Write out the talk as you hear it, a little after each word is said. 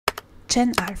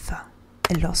Gen Alpha,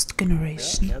 a lost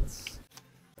generation. Yeah,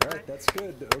 that's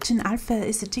good. Okay. Gen Alpha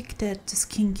is addicted to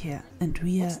skincare and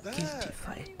we are guilty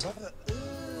for it.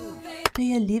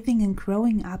 They are living and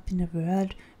growing up in a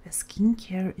world where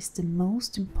skincare is the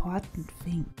most important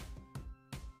thing.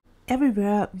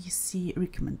 Everywhere we see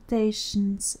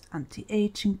recommendations,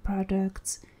 anti-aging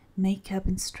products, makeup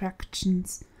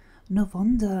instructions. No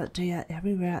wonder they are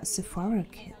everywhere Sephora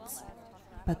kids.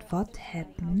 But what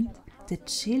happened? The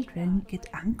children get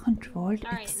uncontrolled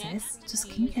access to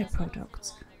skincare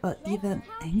products or even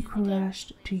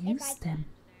encouraged to use them.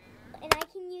 And I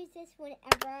can use this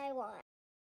whenever I want.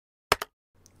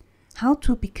 How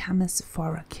to become a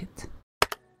Sephora kid?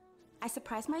 I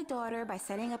surprised my daughter by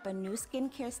setting up a new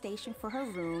skincare station for her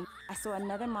room. I saw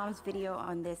another mom's video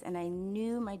on this and I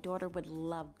knew my daughter would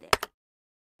love this.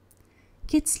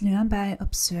 Kids learn by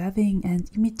observing and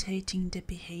imitating the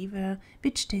behavior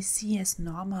which they see as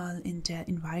normal in their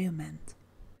environment.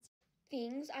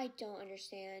 Things I don't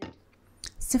understand.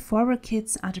 Sephora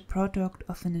kids are the product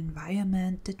of an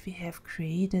environment that we have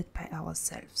created by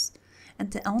ourselves.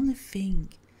 And the only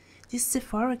thing these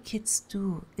Sephora kids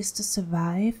do is to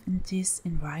survive in this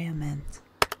environment.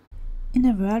 In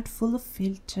a world full of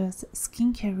filters,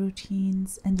 skincare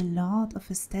routines and a lot of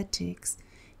aesthetics,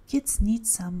 kids need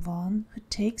someone who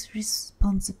takes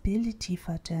responsibility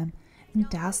for them and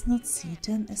does not see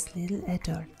them as little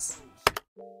adults.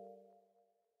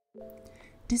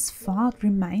 This thought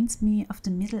reminds me of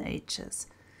the Middle Ages,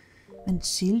 when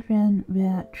children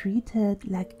were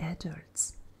treated like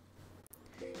adults.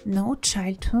 No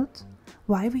childhood,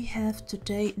 why we have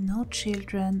today no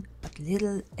children but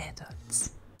little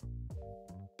adults.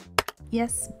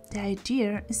 Yes, the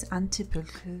idea is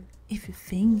untypical if you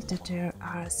think that there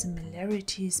are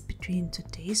similarities between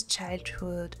today's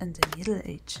childhood and the Middle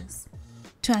Ages.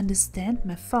 To understand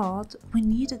my thought, we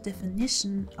need a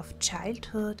definition of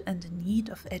childhood and the need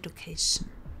of education.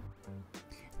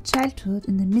 Childhood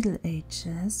in the Middle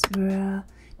Ages were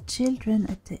children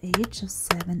at the age of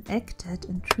 7 acted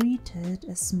and treated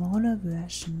as smaller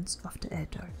versions of the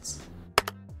adults.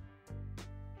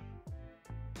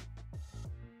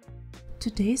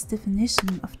 Today's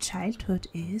definition of childhood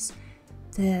is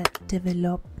the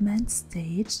development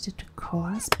stage that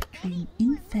occurs between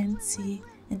infancy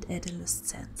and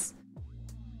adolescence.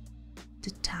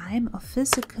 The time of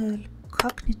physical,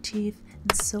 cognitive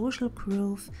and social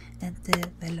growth and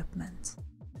development.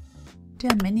 There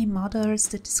are many models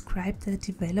that describe the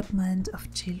development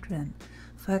of children.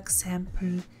 For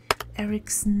example,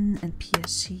 Erikson and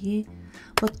Piaget.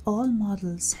 What all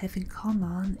models have in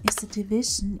common is the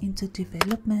division into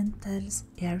developmental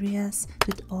areas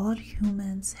that all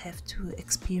humans have to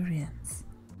experience.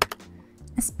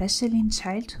 Especially in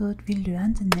childhood, we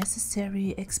learn the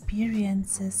necessary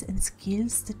experiences and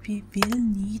skills that we will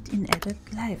need in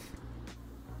adult life.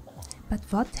 But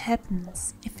what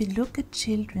happens if we look at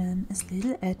children as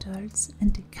little adults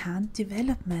and they can't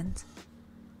development?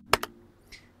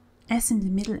 As in the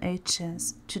Middle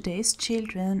Ages, today's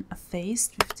children are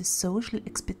faced with the social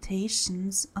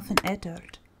expectations of an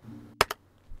adult.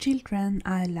 Children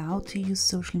are allowed to use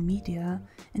social media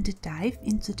and to dive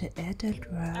into the adult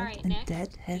world, and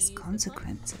that has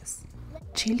consequences.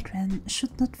 Children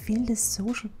should not feel the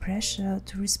social pressure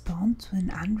to respond to an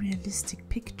unrealistic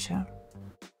picture.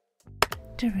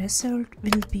 The result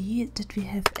will be that we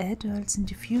have adults in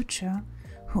the future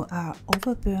who are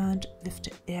overburdened with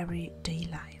the everyday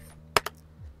life.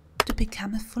 To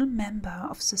become a full member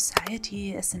of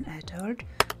society as an adult,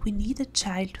 we need a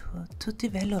childhood to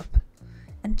develop,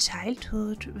 and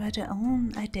childhood where their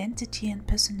own identity and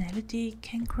personality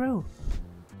can grow.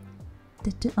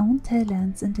 That their own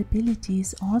talents and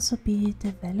abilities also be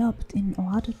developed in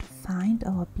order to find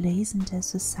our place in the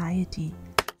society.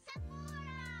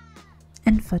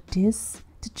 And for this,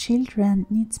 the children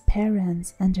needs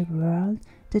parents and a world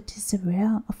that is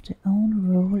aware of their own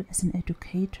role as an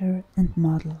educator and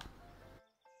model.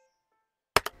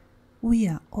 We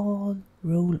are all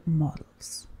role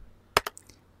models.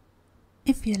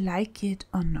 If you like it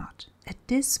or not, at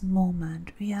this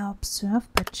moment we are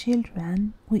observed by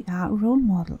children, we are role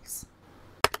models.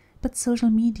 But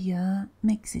social media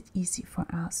makes it easy for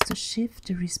us to shift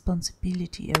the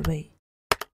responsibility away.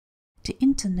 The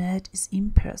internet is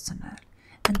impersonal,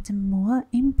 and the more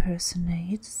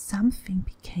impersonate something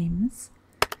becomes,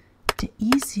 the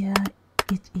easier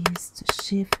it is to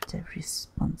shift the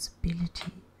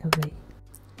responsibility away.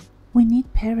 We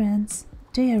need parents,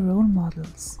 they are role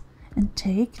models, and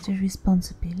take the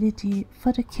responsibility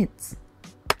for the kids.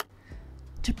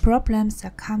 The problems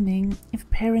are coming if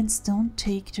parents don't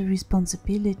take the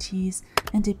responsibilities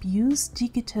and abuse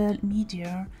digital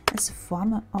media as a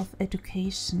form of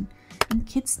education, and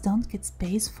kids don't get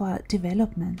space for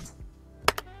development.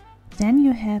 Then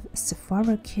you have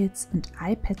Sephora kids and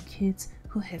iPad kids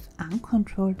who have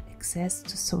uncontrolled access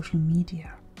to social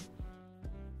media.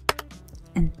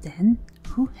 And then,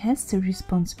 who has the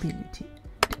responsibility?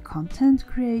 The content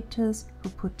creators who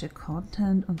put their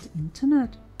content on the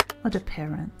internet, or the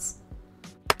parents?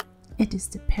 It is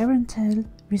the parental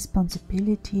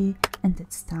responsibility, and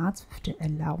it starts with the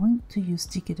allowing to use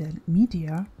digital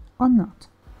media or not.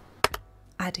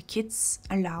 Are the kids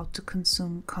allowed to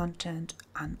consume content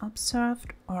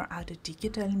unobserved, or are the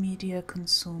digital media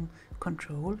consumed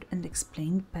controlled and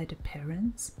explained by the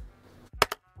parents?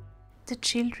 The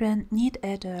children need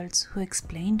adults who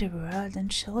explain the world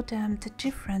and show them the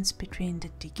difference between the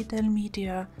digital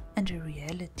media and the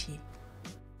reality.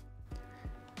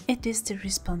 It is the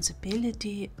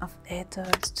responsibility of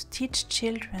adults to teach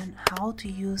children how to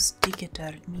use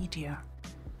digital media.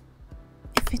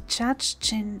 If we judge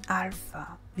Gen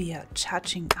Alpha, we are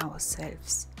judging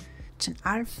ourselves. Gen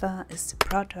Alpha is the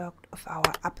product of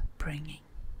our upbringing.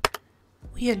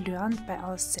 We are learned by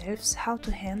ourselves how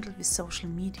to handle with social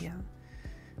media.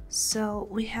 So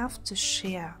we have to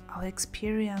share our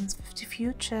experience with the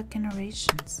future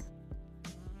generations.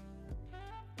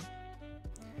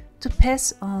 To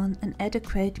pass on an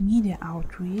adequate media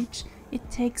outreach,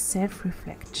 it takes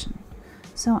self-reflection.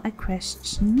 So I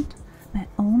questioned my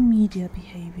own media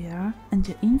behavior and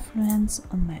their influence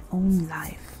on my own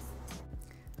life.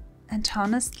 And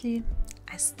honestly,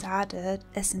 I started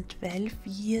as a 12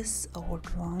 years old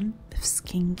one with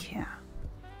skincare.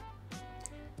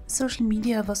 Social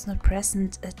media was not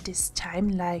present at this time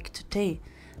like today,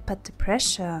 but the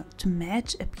pressure to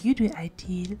match a beauty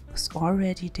ideal was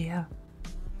already there.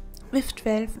 With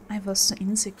 12 I was so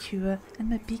insecure, and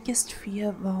my biggest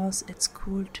fear was at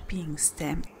school to being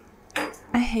STEM.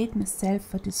 I hate myself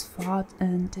for this thought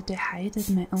and that I hid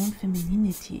my own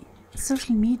femininity.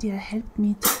 Social media helped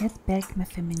me to get back my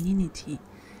femininity,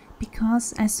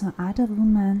 because I saw other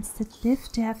women that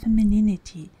lived their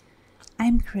femininity.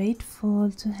 I'm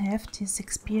grateful to have this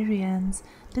experience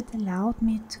that allowed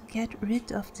me to get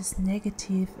rid of this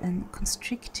negative and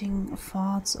constricting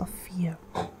thoughts of fear.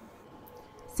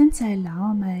 Since I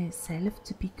allow myself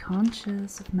to be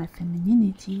conscious of my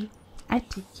femininity, I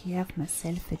take care of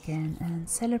myself again and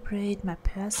celebrate my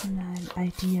personal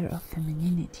idea of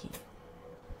femininity.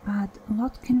 But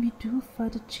what can we do for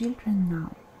the children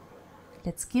now?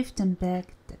 Let's give them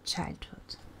back their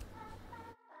childhood.